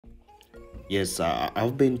Yes,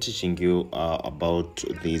 I've been teaching you about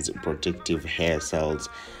these protective hairstyles,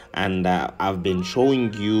 and I've been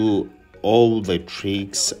showing you all the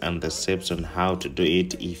tricks and the steps on how to do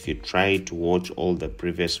it. If you try to watch all the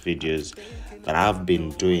previous videos that I've been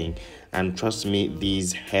doing, and trust me,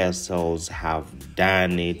 these hairstyles have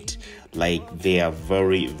done it. Like, they are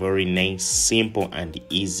very, very nice, simple, and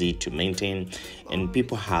easy to maintain, and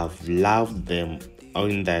people have loved them.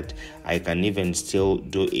 On that, I can even still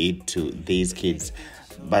do it to these kids.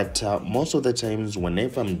 But most of the times,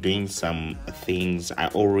 whenever I'm doing some things, I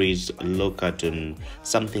always look at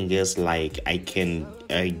something else, like I can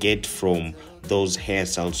get from those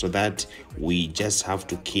hairstyles, so that we just have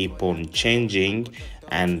to keep on changing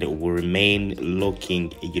and we remain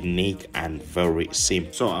looking unique and very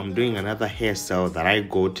simple. So I'm doing another hairstyle that I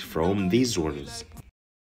got from these ones.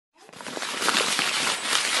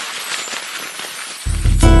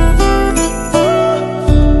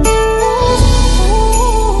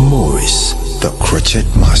 The crochet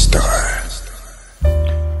master.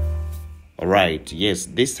 All right, yes,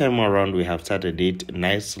 this time around we have started it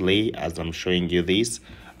nicely as I'm showing you this.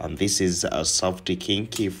 And this is a soft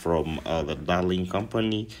kinky from the Darling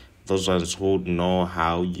company. Those ones who know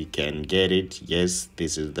how you can get it, yes,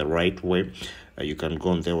 this is the right way. You can go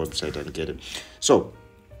on their website and get it. So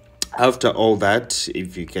after all that,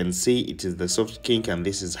 if you can see, it is the soft kink, and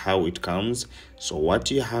this is how it comes. So what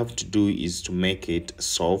you have to do is to make it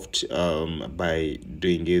soft by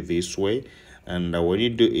doing it this way. And when you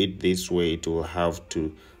do it this way, it will have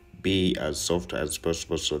to be as soft as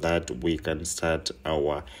possible, so that we can start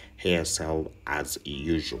our hairstyle as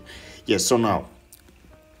usual. Yes, so now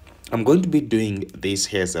I'm going to be doing this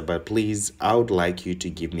hairstyle, but please, I would like you to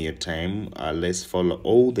give me your time. Let's follow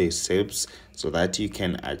all the steps so that you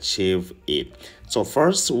can achieve it. So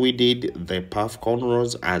first, we did the puff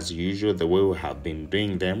cornrows as usual, the way we have been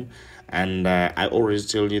doing them. And I always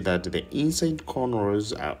tell you that the inside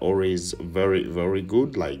cornrows are always very, very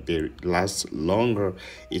good. Like, they last longer.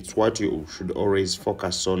 It's what you should always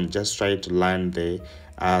focus on. Just try to learn the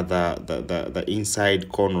inside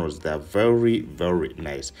corners. They're very, very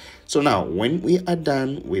nice. So now when we are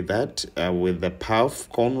done with that, with the puff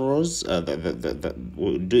cornrows,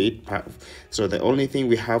 we'll do it puff. So the only thing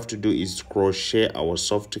we have to do is crochet our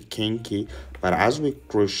soft kinky. But as we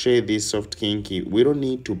crochet this soft kinky, we don't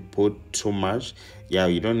need to put too much. Yeah,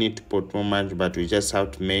 you don't need to put too much, but we just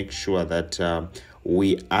have to make sure that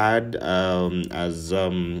we add as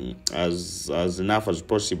enough as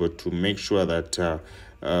possible to make sure that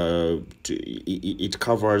it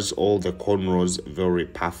covers all the cornrows very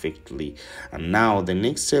perfectly. And now the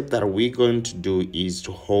next step that we're going to do is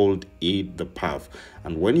to hold the puff.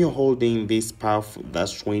 And when you're holding this puff,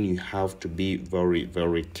 that's when you have to be very,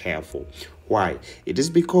 very careful. Why? It is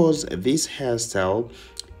because this hairstyle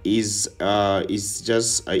is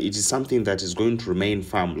just it is something that is going to remain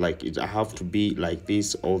firm. Like, it have to be like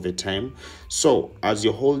this all the time. So as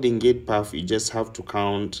you're holding it puff, you just have to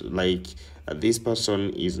count, like, this person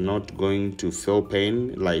is not going to feel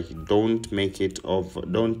pain. Like, don't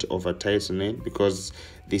over tighten it, because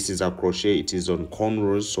this is a crochet, it is on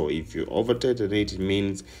cornrows. So if you over tighten it, it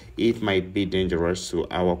means it might be dangerous to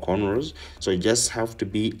our cornrows. So you just have to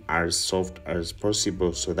be as soft as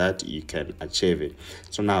possible so that you can achieve it.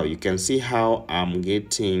 So now you can see how I'm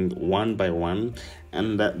getting one by one.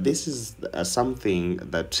 And this is something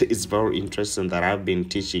that is very interesting that I've been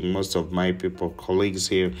teaching most of my colleagues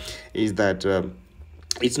here, is that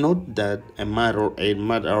it's not that a matter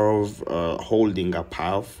of holding a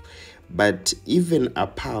puff, but even a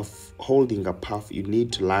puff, holding a puff, you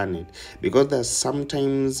need to learn it, because there's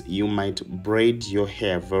sometimes you might braid your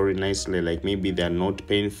hair very nicely, like maybe they're not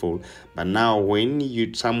painful, but now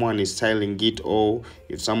when someone is styling it, or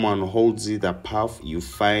if someone holds it a puff, you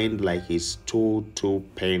find like it's too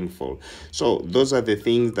painful. So those are the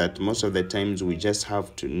things that most of the times we just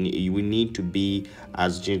have to, we need to be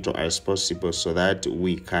as gentle as possible, so that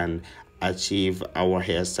we can achieve our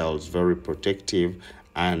hairstyles very protective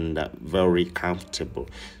and very comfortable.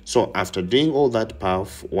 So after doing all that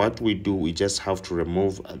puff, what we do, we just have to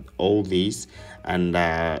remove all this. And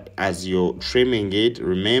as you're trimming it,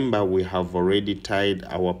 remember we have already tied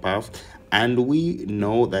our puff, and we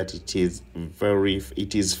know that it is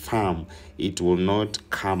firm, it will not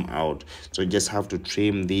come out. So you just have to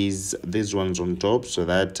trim these ones on top, so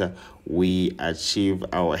that we achieve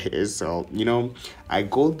our hairstyle. You know, I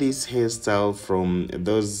got this hairstyle from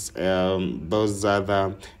those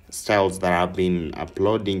other styles that I've been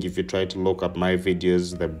uploading. If you try to look up my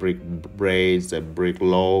videos, the brick braids, the brick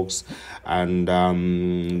locks,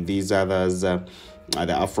 and these others,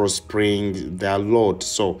 the Afro Spring, there are a lot.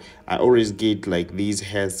 So I always get like these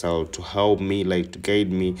hairstyle to help me, like to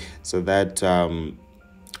guide me, so that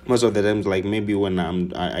most of the times, like maybe when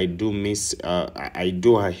I do miss I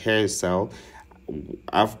do a hairstyle,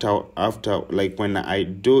 after like when I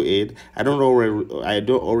do it, I don't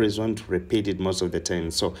always want to repeat it most of the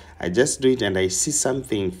time. So I just do it and I see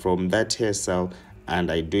something from that hairstyle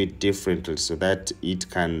and I do it differently, so that it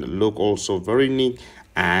can look also very neat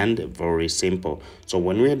and very simple. So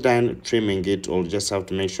when we're done trimming it, we'll just have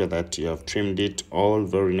to make sure that you have trimmed it all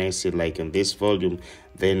very nicely, like in this volume.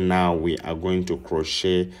 Then now we are going to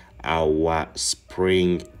crochet our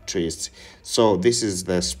spring twist. So this is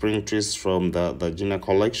the spring twist from the Gina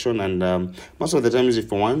collection, and most of the times,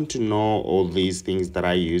 if you want to know all these things that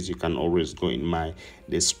I use, you can always go in my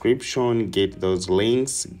description, get those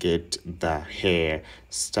links, get the hair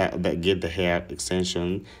get the hair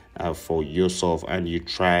extension for yourself, and you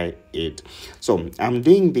try it. So I'm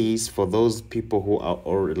doing this for those people who are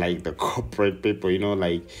or like the corporate people, you know,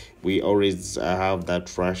 like we always have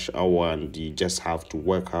that rush hour and you just have to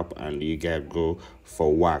wake up and you gotta go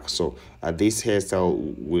for work. So this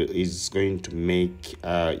hairstyle is going to make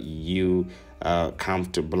you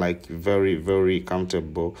comfortable, like very, very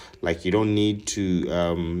comfortable. Like you don't need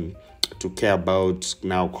to care about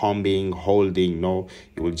now combing, holding. No,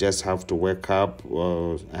 you will just have to wake up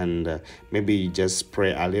and maybe you just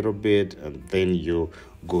spray a little bit and then you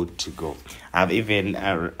good to go. I've even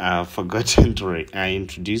forgotten to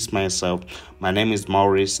introduce myself. My name is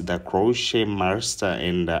Maurice, the crochet master,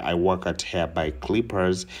 and I work at Hair by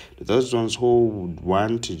Clippers. To those ones who would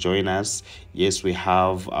want to join us, yes, we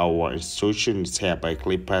have our institution. It's Hair by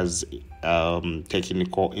Clippers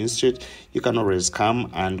Technical Institute. You can always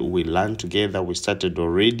come and we learn together. We started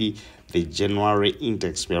already the January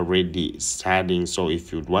intakes. We are already starting, so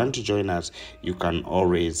if you want to join us, you can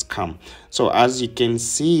always come. So as you can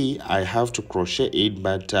see, I have to crochet it,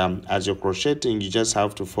 but as you're crocheting, you just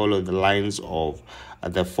have to follow the lines of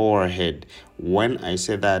the forehead. When I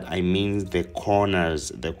say that, I mean the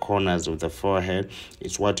corners of the forehead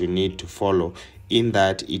is what you need to follow. In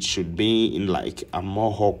that, it should be in like a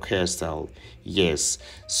mohawk hairstyle. Yes,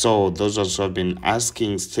 so those also have been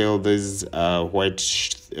asking still. This white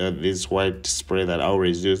spray that I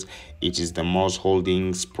always use, it is the mouse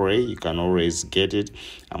holding spray. You can always get it.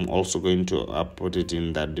 I'm also going to put it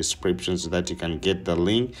in the description so that you can get the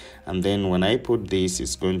link. And then when I put this,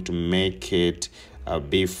 it's going to make it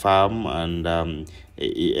be firm, and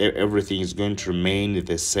everything is going to remain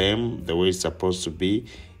the same, the way it's supposed to be.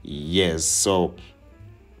 Yes, so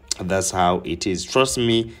that's how it is. Trust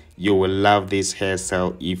me, you will love this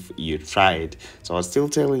hairstyle if you try it. So I was still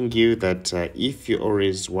telling you that if you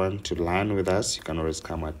always want to learn with us, you can always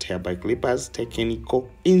come at Hair by Clippers Technical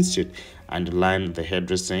Institute and learn the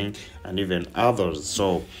hairdressing and even others.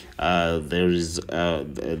 So there is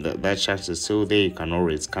that chance is still there. You can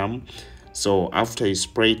always come. So after you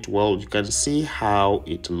spray it well, you can see how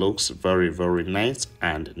it looks very, very nice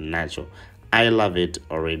and natural. I love it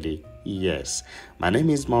already. Yes, my name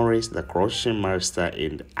is Maurice, the crochet master,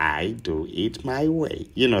 and I do it my way.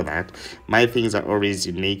 You know that my things are always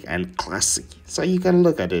unique and classic, so you can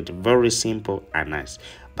look at it very simple and nice.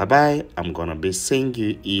 Bye bye. I'm gonna be seeing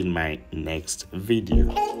you in my next video.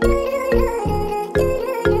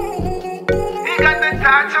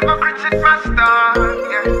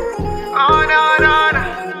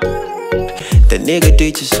 The nigga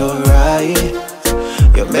did you so right.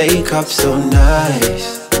 Your makeup so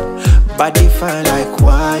nice. Body fine like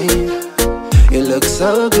wine. You look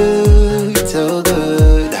so good, so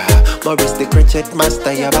good. Maurice the crochet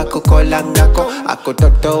master, yabako kolangako. Ako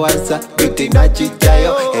toto wansa, beauty na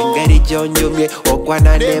chichayo. Engeri jonyo me,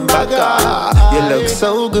 okwana nembaka. You look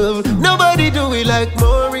so good. Nobody do it like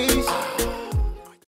Maurice.